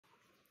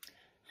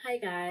Hi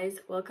guys,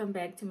 welcome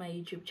back to my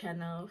YouTube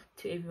channel,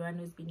 to everyone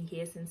who's been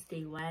here since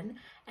day one,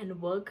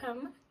 and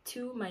welcome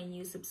to my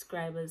new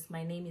subscribers.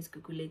 My name is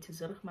Gugulethu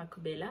Zurich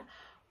Makubela,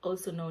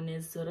 also known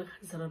as Zurich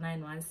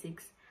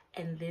 0916,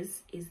 and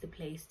this is the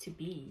place to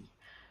be.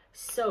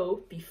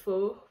 So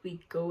before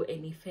we go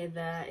any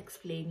further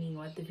explaining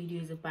what the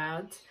video is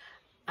about,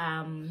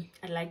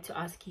 I'd like to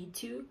ask you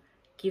to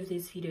give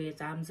this video a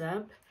thumbs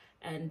up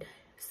and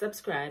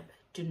subscribe.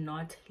 Do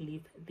not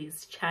leave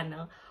this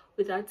channel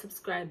without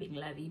subscribing,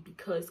 lovey,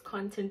 because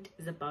content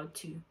is about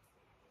to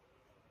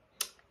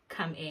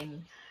come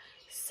in.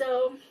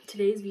 So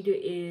today's video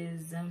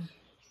is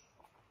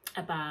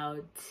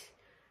about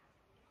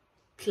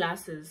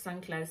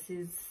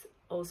sunglasses,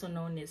 also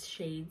known as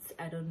shades.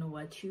 I don't know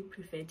what you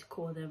prefer to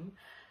call them,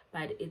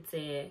 but it's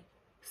a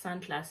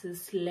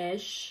sunglasses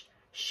slash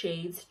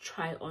shades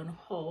try on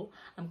haul.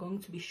 I'm going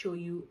to be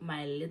showing you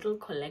my little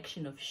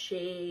collection of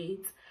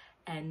shades,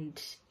 and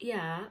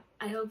yeah,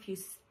 I hope you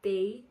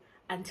stay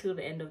until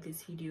the end of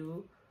this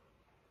video.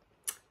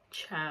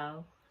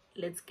 Ciao,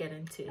 let's get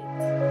into it.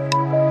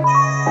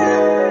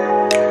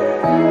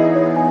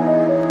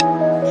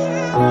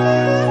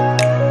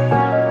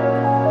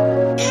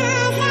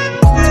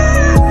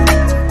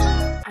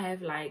 I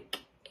have like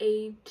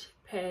 8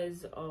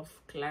 pairs of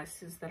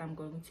glasses that I'm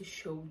going to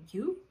show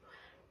you,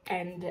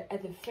 and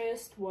the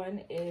first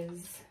one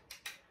is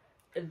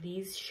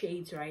these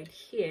shades right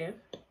here.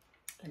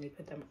 Let me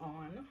put them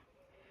on.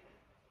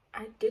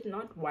 I did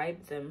not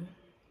wipe them.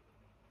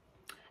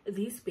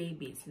 These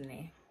babies,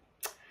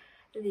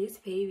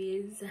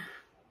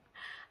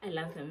 I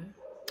love them.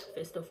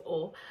 First of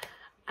all,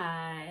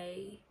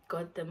 I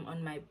got them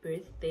on my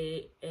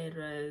birthday. It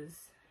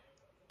was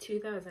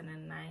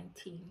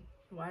 2019,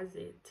 was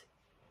it?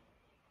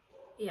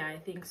 Yeah, I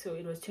think so.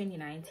 It was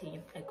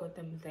 2019. I got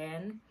them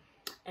then,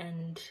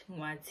 and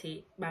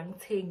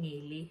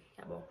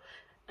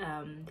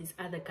this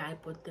other guy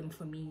bought them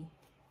for me.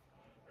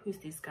 Who's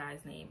this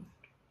guy's name?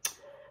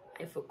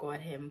 I forgot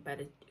him, but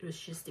it was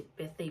just a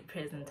birthday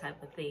present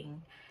type of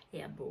thing.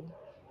 Yeah, bro.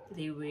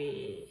 They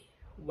were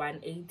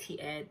 180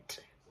 at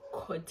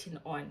Cotton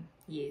On.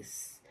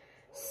 Yes.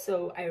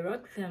 So I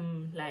rocked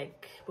them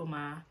like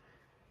boma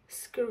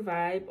skirt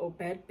vibe or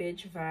bad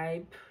bitch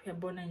vibe.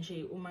 Yabona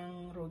nje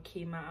umang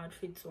rokema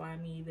outfits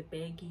wami, the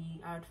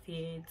baggy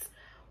outfits,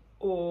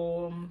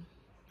 or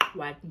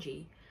what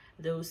nje,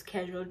 those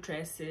casual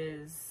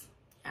dresses,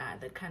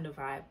 that kind of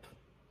vibe.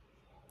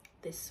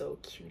 They're so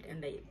cute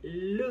and they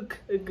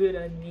look good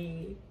on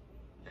me.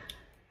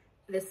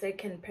 The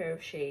second pair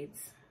of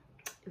shades,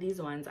 these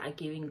ones are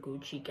giving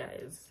Gucci,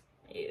 guys.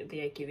 Yeah,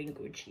 they are giving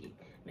Gucci.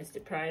 Mr.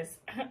 Price,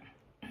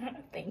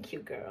 thank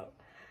you, girl.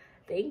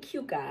 Thank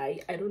you,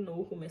 guy. I don't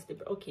know who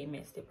okay,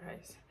 Mr.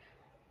 Price.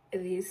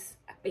 These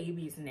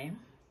babies'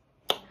 name,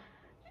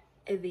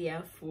 they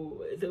are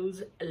for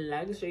those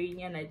luxury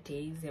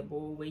days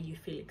where you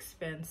feel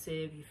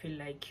expensive, you feel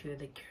like you're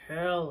the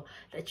girl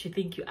that you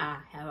think you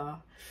are.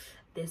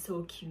 They're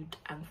so cute.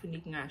 I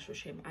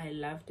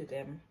loved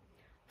them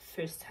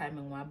first time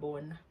in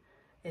Wabon.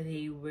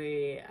 They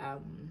were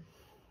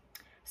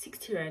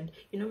 60 rand.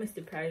 You know,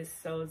 Mr. Price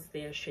sells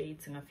their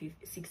shades in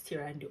 60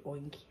 rand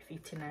only,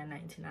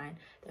 59.99.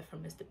 They're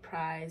from Mr.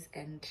 Price,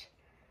 and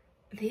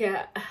they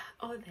are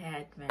all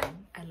that,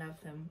 man. I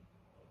love them.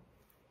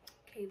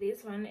 Okay,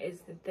 this one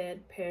is the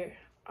third pair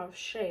of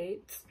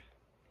shades.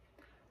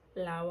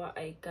 Lawa,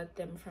 I got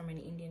them from an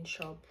Indian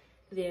shop.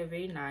 They are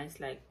very nice,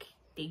 like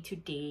day to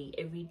day,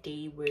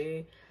 everyday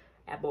wear.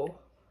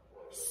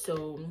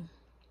 So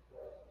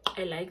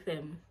I like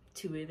them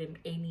to wear them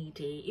any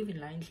day, even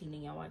line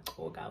cleaning. I want to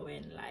go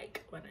when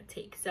like wanna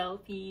take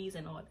selfies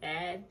and all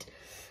that.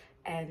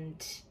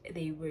 And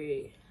they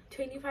were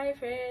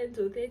 25 rand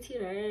or 30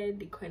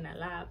 rand.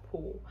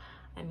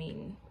 I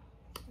mean,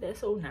 they're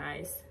so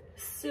nice,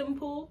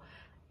 simple,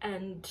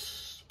 and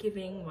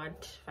giving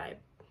what vibe?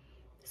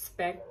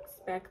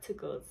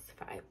 Spectacles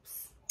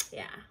vibes.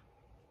 Yeah.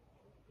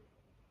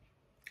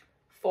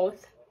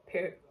 Fourth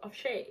pair of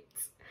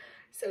shades.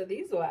 So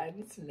these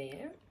ones,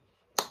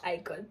 I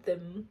got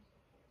them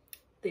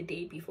the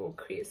day before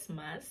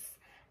Christmas,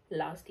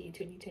 last year,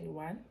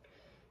 2021,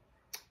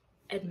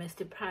 at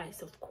Mr.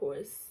 Price, of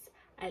course.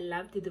 I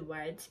loved the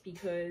whites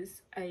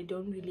because I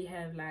don't really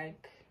have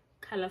like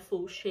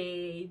colorful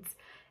shades,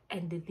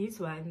 and these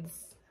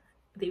ones,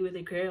 they were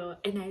the girl,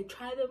 and I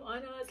tried them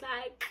on. I was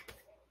like,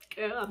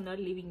 girl, I'm not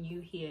leaving you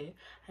here.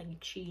 I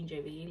need change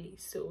really.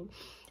 So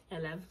I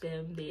love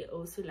them. They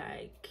also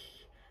like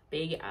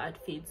big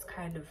outfits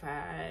kind of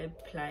vibe,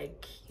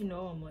 like, you know,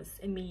 almost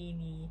a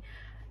mini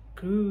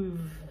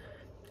groove.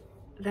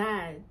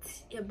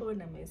 That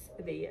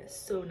they are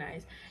so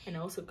nice. And I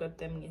also got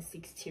them in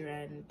 60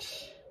 rand.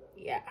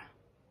 Yeah.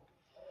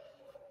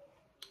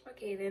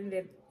 Okay,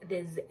 then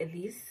there's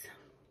this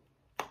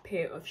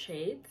pair of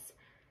shades.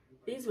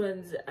 These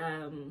ones,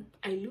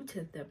 I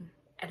looted them.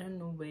 I don't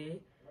know where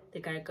the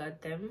guy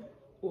got them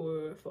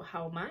or for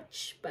how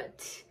much,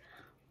 but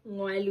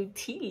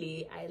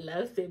I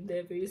love them.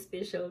 They're very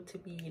special to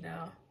me, you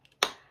know.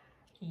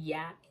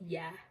 Yeah.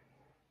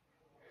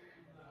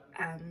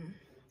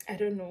 I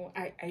don't know,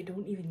 I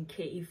don't even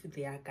care if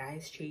they are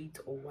guys shades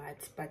or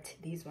what, but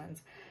these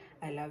ones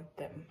I love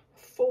them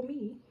for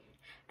me.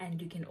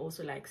 And you can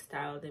also like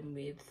style them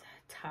with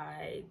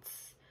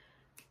tights,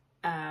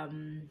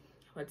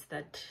 what's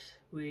that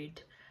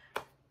word,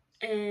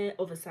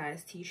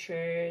 oversized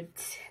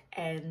t-shirt,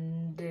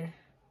 and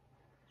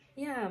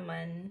yeah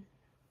man,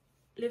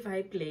 live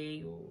high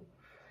play.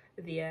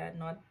 They are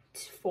not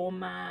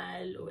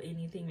formal or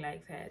anything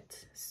like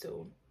that,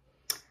 so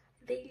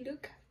they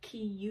look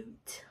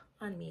cute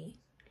on me.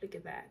 Look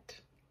at that.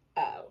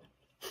 Oh.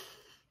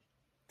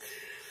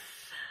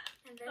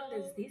 And then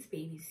there's these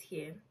babies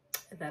here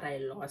that I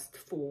lost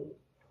for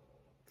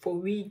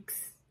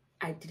weeks.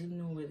 I didn't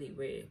know where they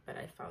were, but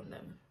I found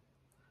them.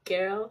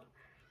 Girl,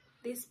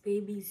 these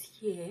babies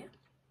here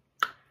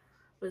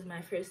was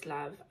my first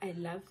love. I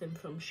love them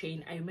from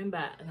Shein. I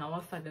remember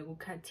ngawafaka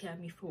kukhathi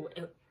yami for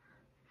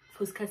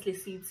Skatle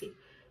City,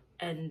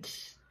 and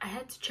I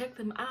had to check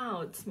them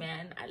out,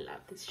 man. I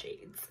love these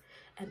shades.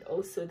 And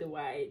also the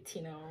white,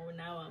 you know,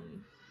 now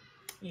I'm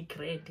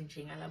great in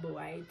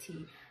white.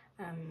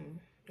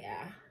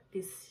 Yeah,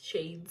 these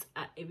shades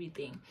are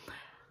everything.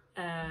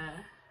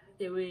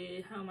 They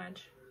were how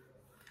much?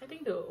 I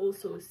think they were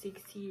also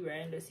 60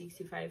 rand or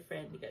 65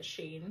 rand because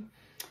Shein,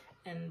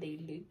 and they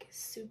look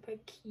super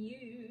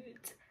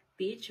cute.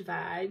 Beach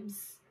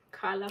vibes,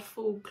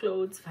 colorful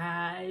clothes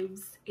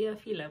vibes. Yeah,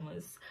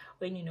 filamos.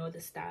 When you know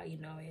the style, you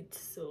know it.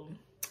 So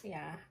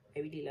yeah, I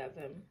really love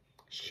them.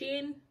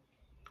 Shein,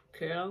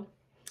 girl,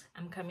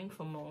 I'm coming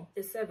for more.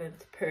 The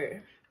 7th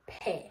pair.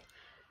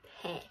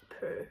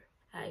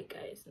 Hi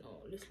guys,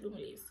 no, let's look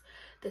this.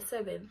 The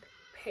 7th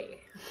pair.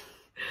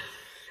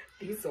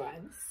 These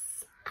ones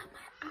are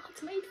my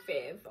ultimate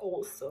fave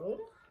also.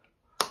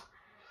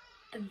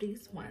 And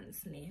these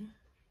ones,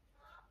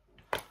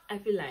 I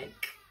feel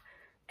like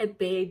a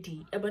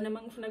baddie.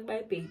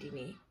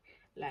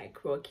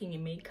 Like rocking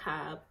in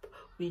makeup,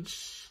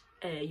 which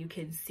you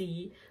can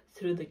see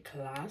through the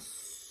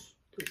glass,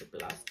 through the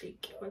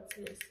plastic. What's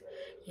this?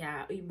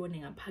 Yeah,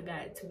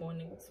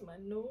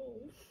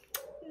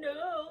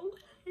 no.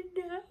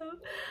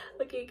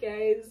 Okay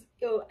guys,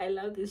 yo, I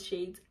love these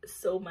shades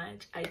so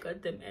much. I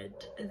got them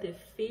at the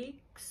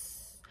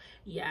Fix.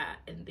 Yeah,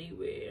 and they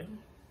were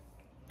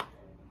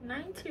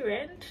 90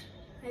 rand.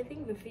 I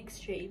think the Fix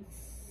shades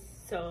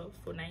sell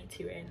for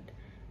 90 rand.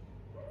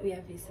 We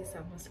have this is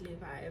a Muslim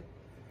vibe.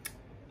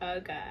 Oh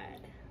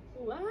god,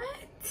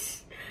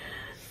 what?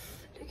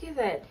 Look at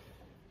that,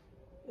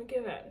 look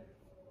at that.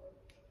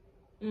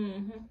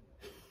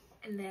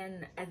 And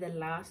then at the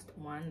last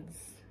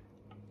ones,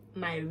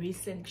 my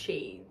recent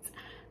shades,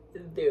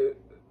 the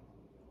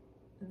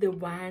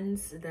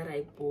ones that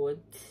I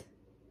bought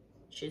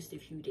just a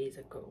few days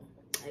ago.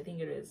 I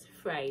think it was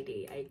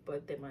Friday. I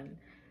bought them on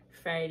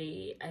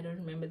Friday. I don't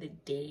remember the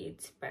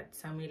date, but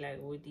somewhere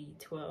like the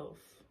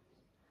 12th.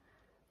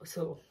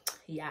 So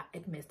yeah,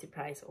 it messed the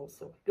price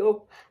also.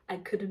 Yo, I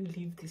couldn't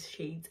leave these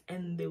shades,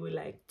 and there were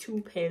like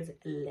 2 pairs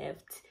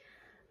left.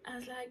 I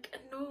was like,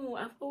 no,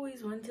 I've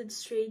always wanted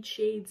straight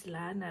shades.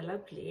 Lana la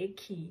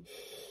blacky.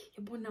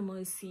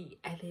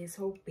 They're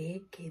so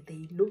big.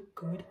 They look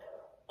good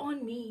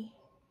on me.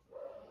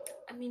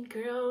 I mean,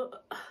 girl,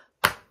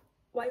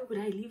 why would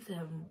I leave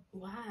them?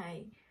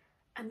 Why?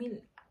 I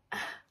mean,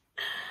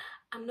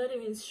 I'm not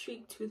even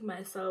strict with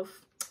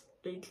myself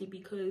lately,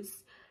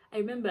 because I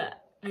remember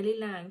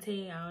I'm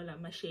saying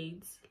my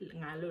shades,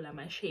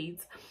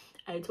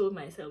 I told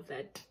myself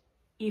that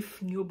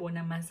if newborn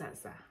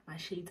mazaza my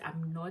shades,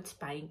 I'm not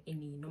buying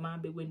any, no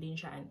matter when they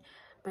shine.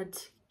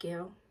 But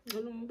girl,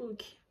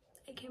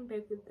 I came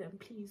back with them,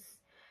 please,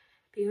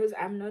 because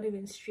I'm not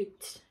even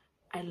strict.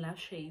 I love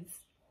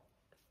shades.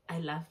 I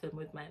love them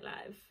with my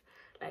life.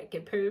 Like, a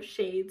pair of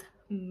shades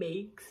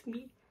makes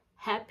me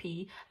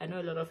happy. I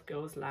know a lot of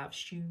girls love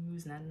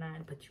shoes,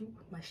 but you,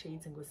 my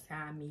shades and go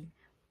Sammy.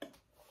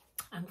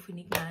 I'm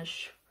feeling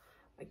mash.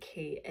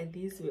 Okay, and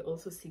these were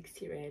also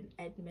 60 rand.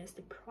 I'd missed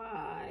the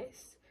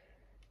price.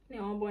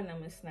 I'm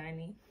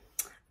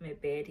a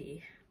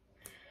baddie.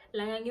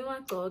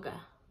 Like,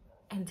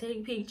 and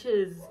take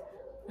pictures.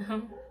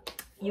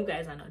 You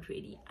guys are not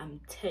ready.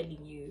 I'm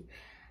telling you.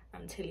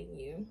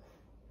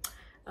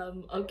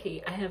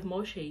 Okay, I have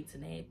more shades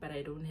in it, but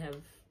I don't have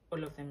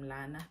all of them,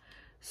 Lana.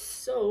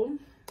 So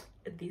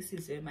this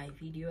is where my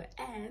video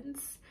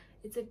ends.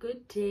 It's a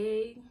good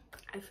day.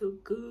 I feel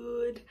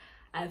good.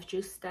 I've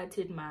just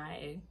started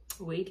my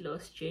weight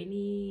loss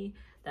journey,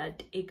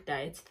 that egg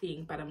diet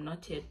thing, but I'm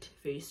not yet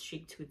very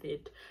strict with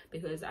it,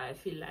 because I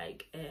feel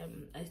like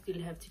I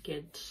still have to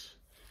get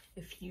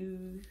a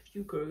few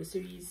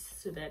groceries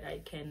so that I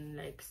can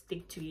like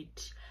stick to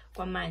it.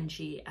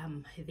 Kwamanji,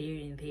 I'm there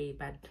and there,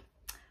 but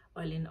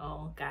all in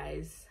all,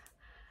 guys,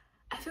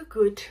 I feel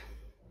good.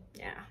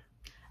 Yeah,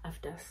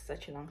 after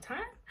such a long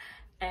time.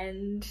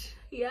 And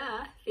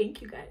yeah,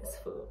 thank you guys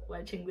for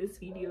watching this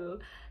video.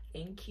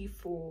 Thank you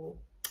for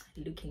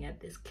looking at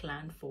this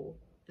clan for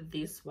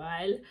this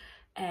while.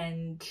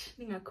 And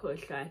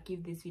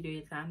give this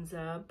video a thumbs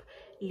up,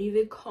 leave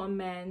a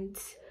comment,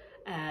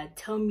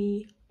 tell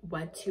me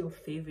what your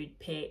favorite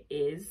pair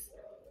is,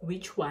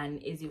 which one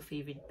is your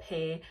favorite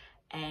pair,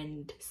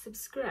 and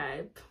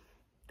subscribe.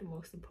 The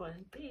most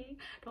important thing,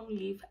 don't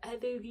leave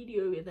either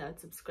video without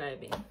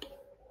subscribing.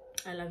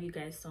 I love you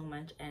guys so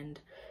much, and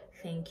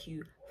thank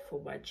you for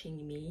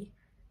watching me.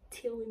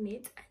 Till we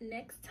meet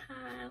next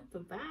time. Bye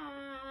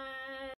bye.